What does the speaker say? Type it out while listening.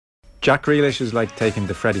Jack Grealish is like taking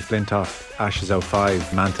the Freddie Flintoff Ashes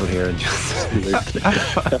 05 mantle here and just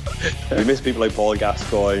we miss people like Paul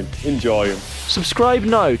Gascoigne. Enjoy him. Subscribe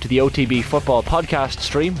now to the OTB Football Podcast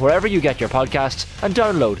stream wherever you get your podcasts and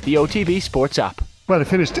download the OTB Sports app. Well, it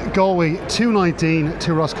finished Galway 2-19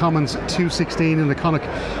 to Roscommon's 2-16 in the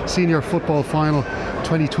Connacht Senior Football Final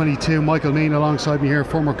 2022. Michael Meehan alongside me here,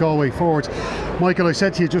 former Galway forward. Michael, I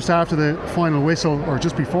said to you just after the final whistle, or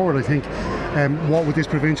just before it I think, what would this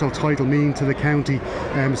provincial title mean to the county?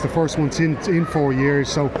 It's the first one in 4 years,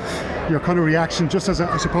 so your kind of reaction just as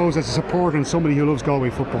I suppose as a supporter and somebody who loves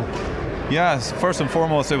Galway football. Yes, first and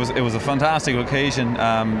foremost, it was a fantastic occasion.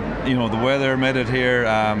 The weather made it here.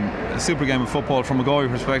 A super game of football from a Galway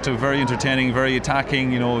perspective. Very entertaining, very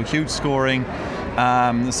attacking. Huge scoring.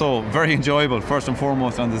 So very enjoyable first and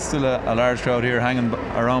foremost. And there's still a large crowd here hanging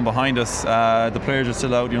around behind us. The players are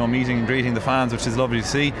still out, meeting and greeting the fans, which is lovely to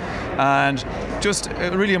see. And just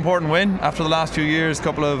a really important win after the last few years.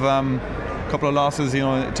 Couple of losses,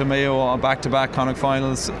 to Mayo back-to-back Connacht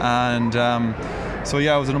finals, and. So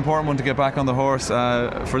yeah, it was an important one to get back on the horse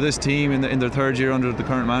for this team in their third year under the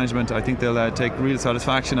current management. I think they'll take real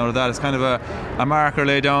satisfaction out of that. It's kind of a marker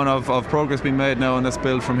laid down of progress being made now, and let's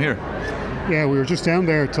build from here. Yeah, we were just down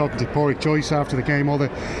there talking to Padraig, Joyce after the game, all the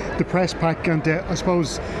press pack, and I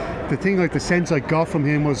suppose the thing, like the sense I got from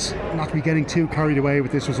him was not to be getting too carried away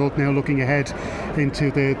with this result now, looking ahead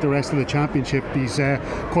into the rest of the championship. He's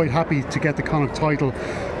quite happy to get the Connacht title.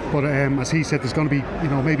 But as he said, there's going to be,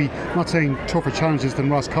 maybe not saying tougher challenges than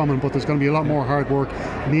Roscommon, but there's going to be a lot more hard work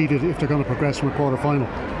needed if they're going to progress from a quarter final.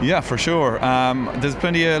 Yeah, for sure. There's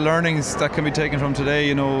plenty of learnings that can be taken from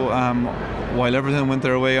today. While everything went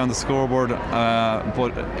their way on the scoreboard,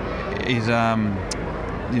 but it.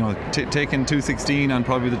 Taking 2-16 and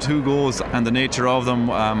probably the two goals and the nature of them,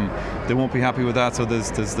 they won't be happy with that. So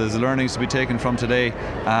there's learnings to be taken from today,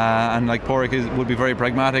 and like Padraig would be very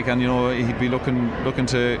pragmatic, and he'd be looking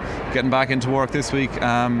to getting back into work this week,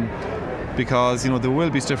 because there will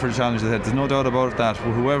be stiffer challenges ahead. There's no doubt about that.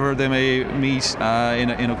 Whoever they may meet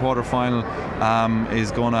in a quarter final is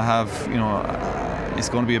going to have it's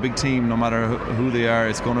going to be a big team no matter who they are.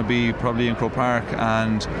 It's going to be probably in Croke Park,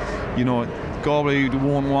 and Galway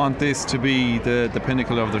won't want this to be the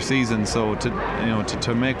pinnacle of their season. So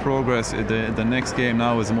to make progress, the next game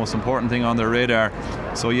now is the most important thing on their radar.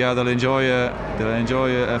 So yeah, they'll enjoy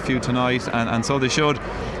a few tonight, and so they should.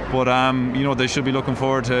 But they should be looking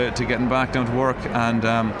forward to getting back down to work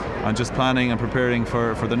and just planning and preparing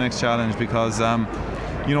for the next challenge, because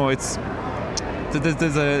it's.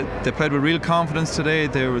 They played with real confidence today.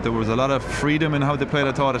 There was a lot of freedom in how they played,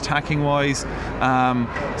 I thought, attacking wise.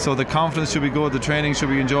 So the confidence should be good. The training should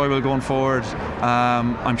be enjoyable going forward.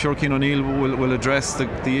 I'm sure Cian O'Neill will address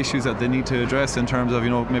the issues that they need to address in terms of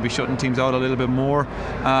maybe shutting teams out a little bit more,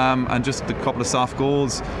 and just a couple of soft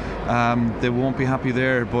goals. They won't be happy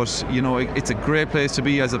there, but it's a great place to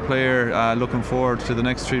be as a player, looking forward to the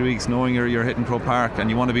next 3 weeks, knowing you're hitting Croke Park and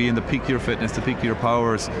you want to be in the peak of your fitness, the peak of your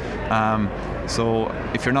powers. So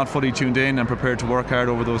if you're not fully tuned in and prepared to work hard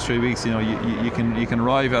over those 3 weeks, you can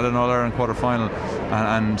arrive at an All-Ireland quarter final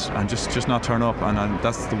and just not turn up, and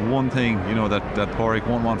that's the one thing that Padraig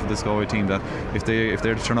won't want for this Galway team, that if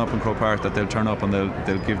they're to turn up in Croke Park, that they'll turn up and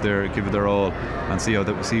they'll give it their all and see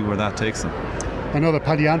where that takes them. I know that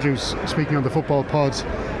Paddy Andrews, speaking on the football pods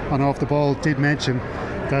on Off the Ball, did mention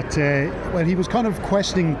that he was kind of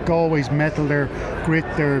questioning Galway's mettle, their grit,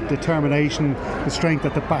 their determination, the strength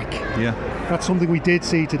at the back. Yeah, that's something we did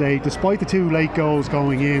see today, despite the two late goals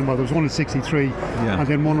going in. Well, there was one at 63 and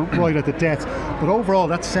then one right at the death. But overall,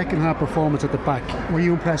 that second half performance at the back, were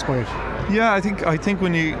you impressed by it? Yeah, I think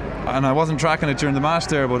when you, and I wasn't tracking it during the match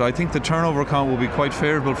there, but I think the turnover count will be quite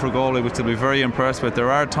favourable for Galway, which they'll be very impressed with.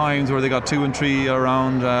 There are times where they got 2 and 3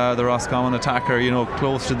 around the Roscommon attacker,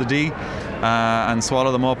 close to the D, and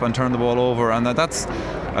swallow them up and turn the ball over, and that's,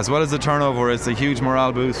 as well as the turnover, it's a huge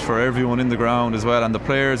morale boost for everyone in the ground as well, and the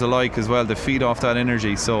players alike as well. They feed off that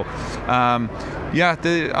energy. So I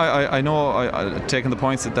know I've taken the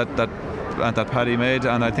points that Paddy made,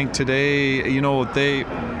 and I think today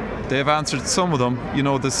they've answered some of them.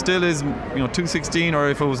 There still is 2-16, or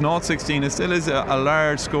if it was not 16, it still is a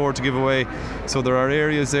large score to give away, so there are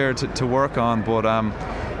areas there to work on, but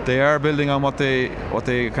they are building on what they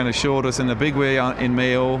kind of showed us in a big way in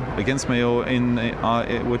Mayo, against Mayo,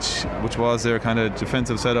 which was their kind of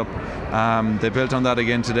defensive setup. They built on that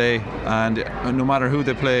again today, and no matter who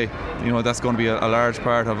they play, that's going to be a large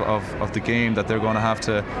part of the game that they're going to have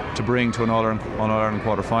to bring to an All-Ireland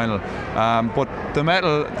quarter final. But the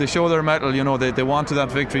mettle, they show their mettle. They wanted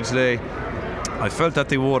that victory today. I felt that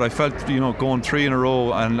they would. I felt, going 3 in a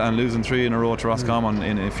row and losing 3 in a row to Roscommon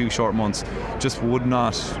in a few short months just would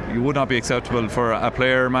not be acceptable for a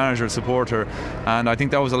player, manager, supporter. And I think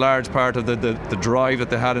that was a large part of the drive that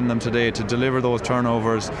they had in them today to deliver those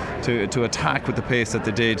turnovers, to attack with the pace that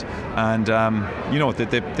they did. And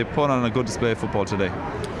they put on a good display of football today.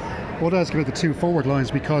 I want to ask about the 2 forward lines,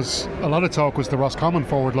 because a lot of talk was the Roscommon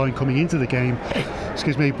forward line coming into the game,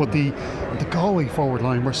 but the Galway forward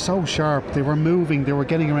line were so sharp. They were moving, they were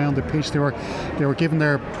getting around the pitch, they were giving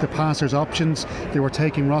the passers options, they were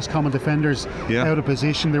taking Roscommon defenders out of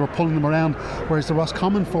position, they were pulling them around, whereas the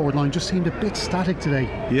Roscommon forward line just seemed a bit static today.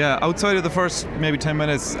 Yeah, outside of the first maybe 10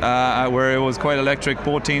 minutes where it was quite electric,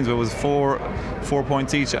 both teams, it was 4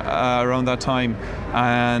 points each around that time,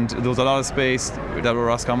 and there was a lot of space that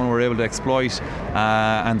Roscommon were able to exploit,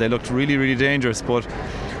 and they looked really, really dangerous. But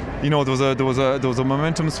there was a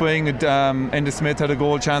momentum swing. Enda Smith had a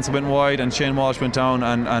goal chance, went wide, and Shane Walsh went down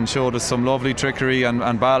and showed us some lovely trickery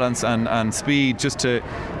and balance and speed just to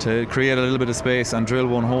create a little bit of space and drill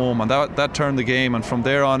one home, and that turned the game. And from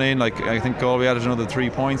there on in, I think Galway added another 3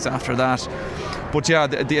 points after that. But yeah,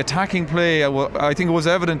 the attacking play, I think it was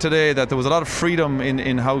evident today that there was a lot of freedom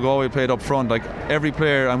in how Galway played up front. Like every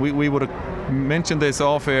player, and we would have mentioned this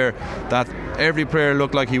off air, that every player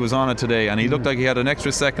looked like he was on it today, and he looked like he had an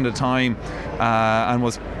extra second of time and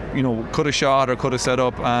was, could have shot or could have set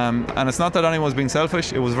up. And it's not that anyone was being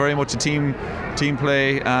selfish, it was very much a team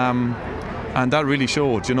play, and that really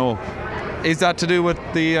showed. Is that to do with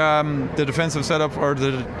the defensive setup or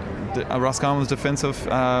the Roscommon's defensive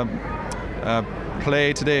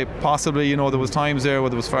play today? Possibly. There was times there where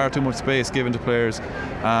there was far too much space given to players,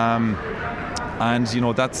 and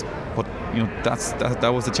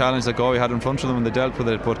that was the challenge that Galway had in front of them, and they dealt with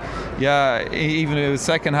it. But yeah, even in the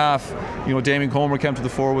second half, Damien Comer came to the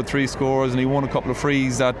fore with 3 scores, and he won a couple of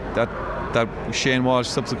frees that Shane Walsh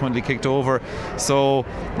subsequently kicked over. So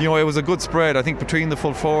it was a good spread. I think between the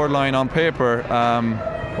full forward line on paper,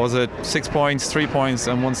 was it 6 points, 3 points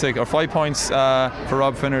and 1 6, or 5 points for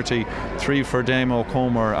Rob Finnerty, 3 for Damo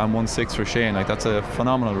Comer and 1 6 for Shane. That's a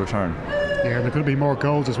phenomenal return. Yeah, there could be more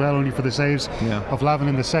goals as well, only for the saves of Lavin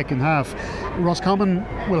in the second half. Roscommon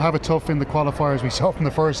will have it tough in the qualifiers. We saw from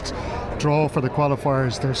the first draw for the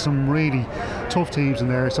qualifiers, there's some really tough teams in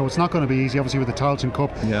there, so it's not going to be easy. Obviously with the Tarleton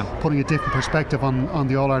Cup putting a different perspective on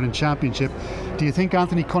the All-Ireland Championship. Do you think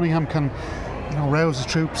Anthony Cunningham can rouse the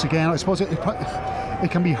troops again? I suppose it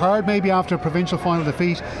can be hard maybe after a provincial final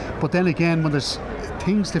defeat, but then again, when there's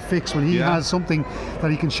things to fix, when he has something that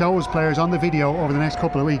he can show his players on the video over the next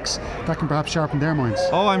couple of weeks, that can perhaps sharpen their minds.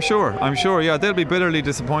 Oh, I'm sure, yeah, they'll be bitterly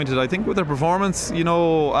disappointed, I think, with their performance,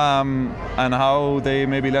 and how they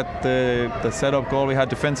maybe let the setup Galway had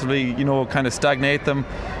defensively, kind of stagnate them,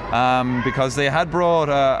 because they had brought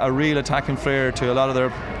a real attacking flair to a lot of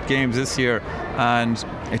their games this year, and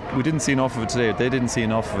we didn't see enough of it today. They didn't see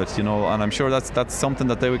enough of it, and I'm sure that's something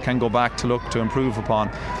that they can go back to look to improve upon.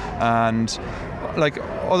 And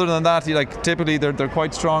other than that, typically they're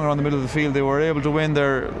quite strong around the middle of the field. They were able to win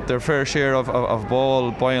their fair share of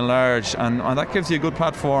ball by and large, and that gives you a good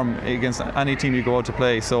platform against any team you go out to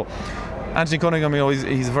play. So Anthony Cunningham,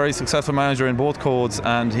 he's a very successful manager in both codes,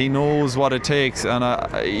 and he knows what it takes, and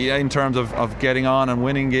in terms of getting on and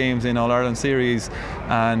winning games in All-Ireland series.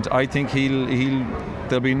 And I think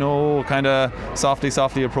there'll be no kind of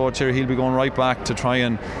softly approach here. He'll be going right back to try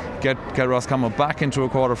and get Roscommon back into a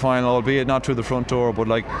quarter-final, albeit not through the front door, but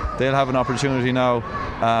they'll have an opportunity now.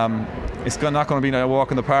 It's not going to be a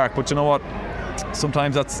walk in the park, but you know what?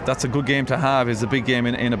 Sometimes that's a good game to have, is a big game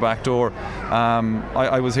in a back door.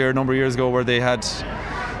 I was here a number of years ago where they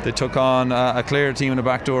took on a Clare team in a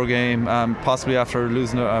backdoor game, possibly after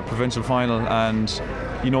losing a provincial final, and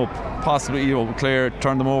possibly Clare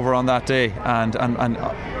turned them over on that day, and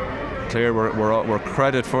Clare were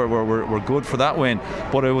credit for it, were good for that win,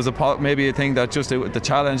 but it was maybe a thing that just the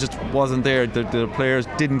challenge just wasn't there. The players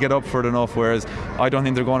didn't get up for it enough, whereas I don't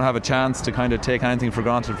think they're going to have a chance to kind of take anything for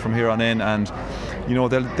granted from here on in, and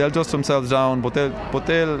they'll dust themselves down, but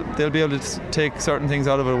they'll be able to take certain things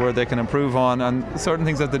out of it where they can improve on, and certain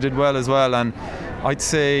things that they did well as well. And I'd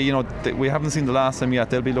say we haven't seen the last of them yet.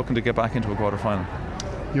 They'll be looking to get back into a quarter final.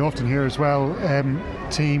 You often hear as well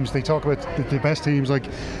teams, they talk about the best teams, like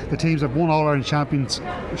the teams that won All-Ireland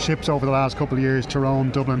Championships over the last couple of years,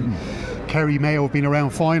 Tyrone, Dublin, Kerry, Mayo, have been around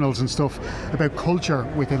finals and stuff, about culture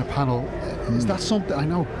within a panel. Is that something? I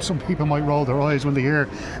know some people might roll their eyes when they hear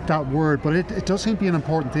that word, but it does seem to be an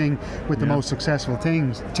important thing with the most successful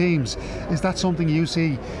teams. Is that something you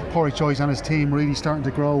see Padraig, Joyce and his team really starting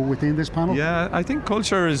to grow within this panel? Yeah, I think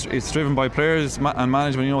culture is driven by players and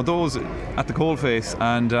management, those at the coalface,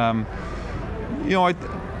 and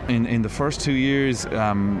In the first 2 years,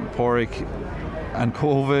 Padraig and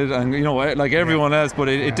COVID and like everyone else, but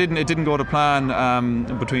it didn't go to plan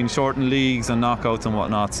between shortened leagues and knockouts and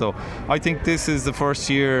whatnot. So I think this is the first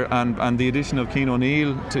year, and the addition of Cian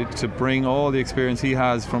O'Neill to bring all the experience he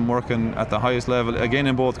has from working at the highest level again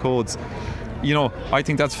in both codes. I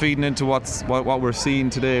think that's feeding into what we're seeing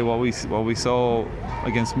today, what we saw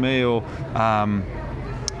against Mayo.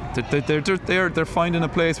 They're finding a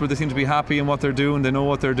place where they seem to be happy in what they're doing. They know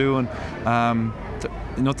what they're doing.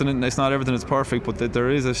 It's not everything that's perfect, but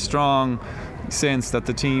there is a strong sense that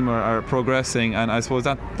the team are progressing, and I suppose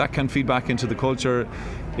that can feed back into the culture.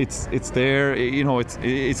 It's there,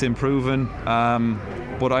 it's improving.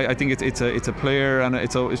 But I think it's a player, and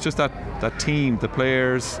it's just that team, the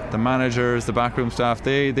players, the managers, the backroom staff.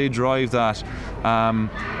 They drive that, and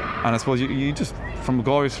I suppose you just, from a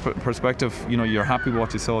Galway perspective, you're happy with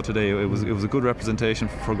what you saw today. It was a good representation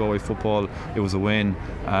for Galway football. It was a win,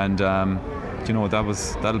 and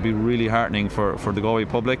that'll be really heartening for the Galway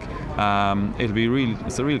public.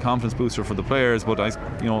 It's a real confidence booster for the players. But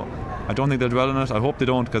I don't think they'll dwell on it. I hope they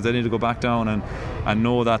don't, because they need to go back down and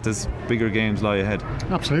know that there's bigger games lie ahead.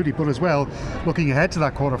 Absolutely, but as well, looking ahead to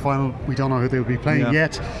that quarter-final, we don't know who they'll be playing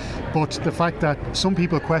yet. But the fact that some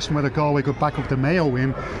people question whether Galway could back up the Mayo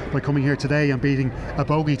win by coming here today and beating a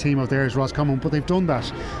bogey team of theirs, Roscommon, but they've done that.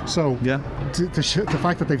 So the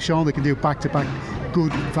fact that they've shown they can do back-to-back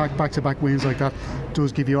wins like that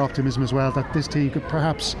does give you optimism as well that this team could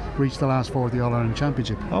perhaps reach the last four of the All-Ireland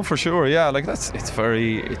Championship. Oh, for sure, yeah. Like it's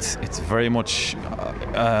very much.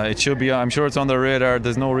 It should be. I'm sure it's on their radar.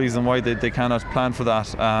 There's no reason why they cannot plan for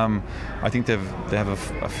that. I think they have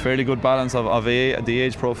a fairly good balance of the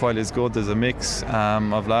age profile is good. There's a mix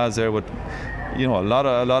of lads there with a lot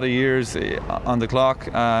of years on the clock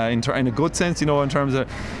in a good sense. In terms of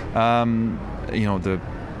the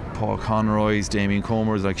Paul Conroy's, Damien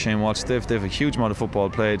Comers, like Shane Walsh, they've a huge amount of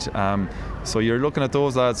football played. So you're looking at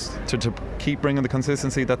those lads to keep bringing the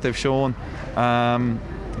consistency that they've shown,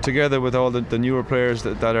 together with all the newer players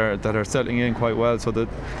that are settling in quite well. So that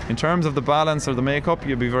in terms of the balance or the makeup,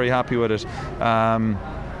 you'll be very happy with it. And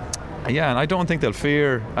I don't think they'll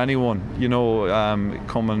fear anyone,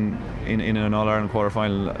 coming in an All-Ireland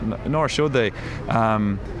quarter-final, nor should they.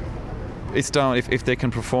 It's down if they can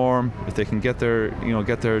perform, if they can get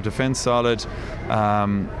their defence solid,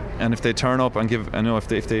 and if they turn up and give, if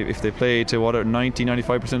they play to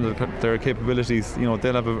 90-95% of their capabilities,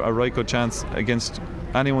 they'll have a right good chance against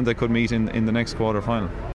anyone they could meet in the next quarter final.